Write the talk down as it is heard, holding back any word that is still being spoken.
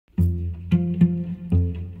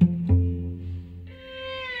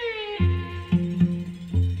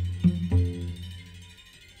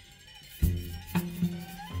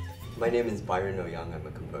name is Byron Yong. I'm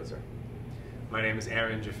a composer. My name is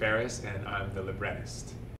Jafferis, and I'm the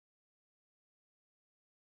librettist.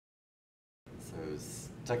 So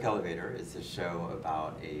Stuck Elevator is a show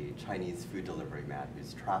about a Chinese food delivery man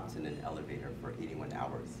who's trapped in an elevator for 81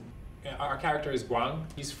 hours. Our character is Yong.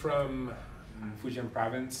 He's from Fujian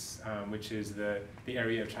province, which is the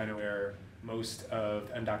area of China where most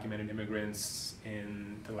of undocumented immigrants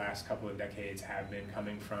in the last couple of decades have been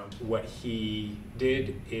coming from. What he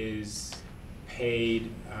did is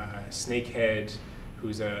paid Snakehead,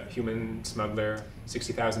 who's a human smuggler,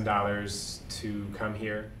 $60,000 to come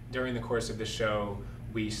here. During the course of the show,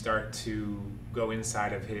 we start to go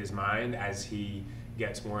inside of his mind as he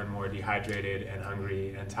gets more and more dehydrated and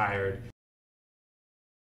hungry and tired.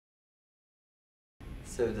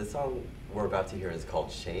 So the song we're about to hear is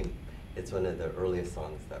called Shame. It's one of the earliest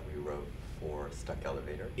songs that we wrote for Stuck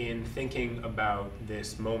Elevator. In thinking about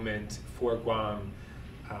this moment for Yong,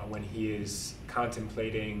 when he is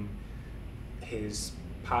contemplating his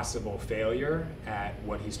possible failure at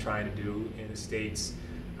what he's trying to do in the States,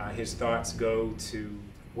 his thoughts go to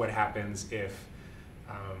what happens if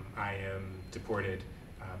I am deported,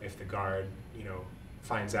 if the guard,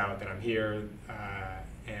 finds out that I'm here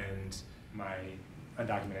and my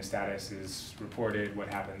undocumented status is reported, what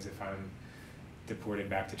happens if I'm deported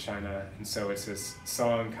back to China. And so it's this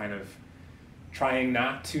song kind of trying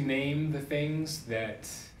not to name the things that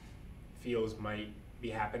feels might be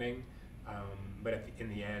happening, but in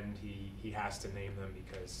the end he has to name them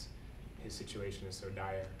because his situation is so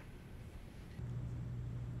dire.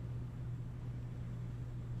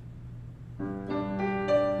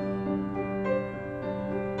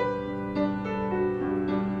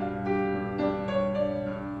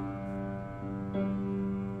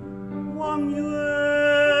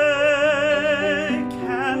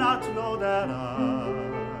 Cannot know that I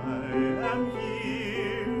am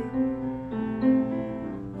here.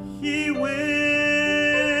 He will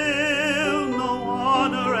know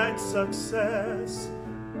honor and success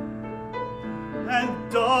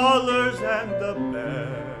and dollars and the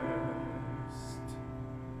best.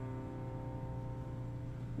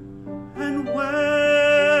 And when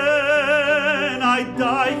I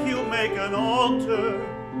die, he'll make an altar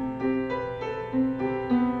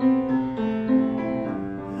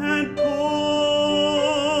and put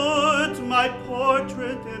my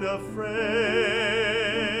portrait in a frame.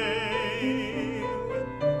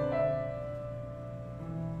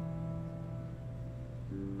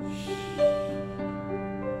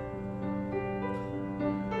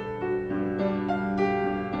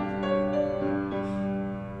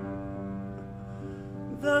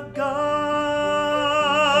 The guys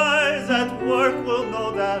at work will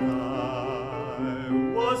know that I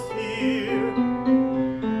was here.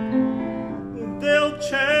 They'll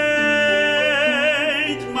change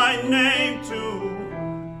my name to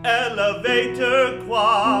Elevator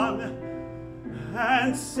Kwon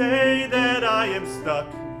and say that I am stuck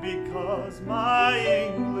because my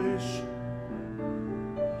English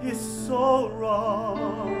is so wrong.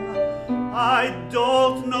 I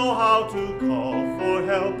don't know how to call for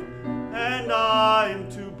help, and I'm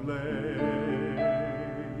to blame.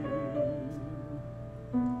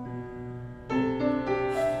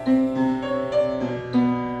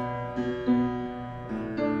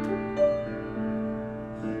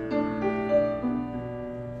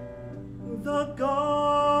 The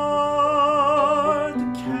guard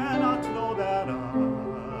cannot know that I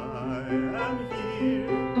am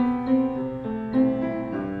here.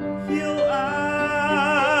 He'll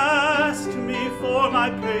ask me for my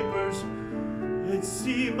papers and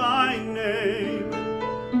see my name,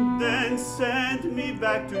 then send me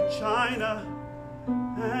back to China,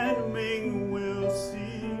 and Ming will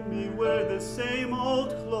see me wear the same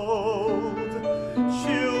old clothes.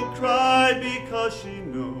 She'll cry because she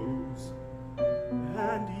knows,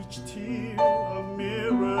 and each tear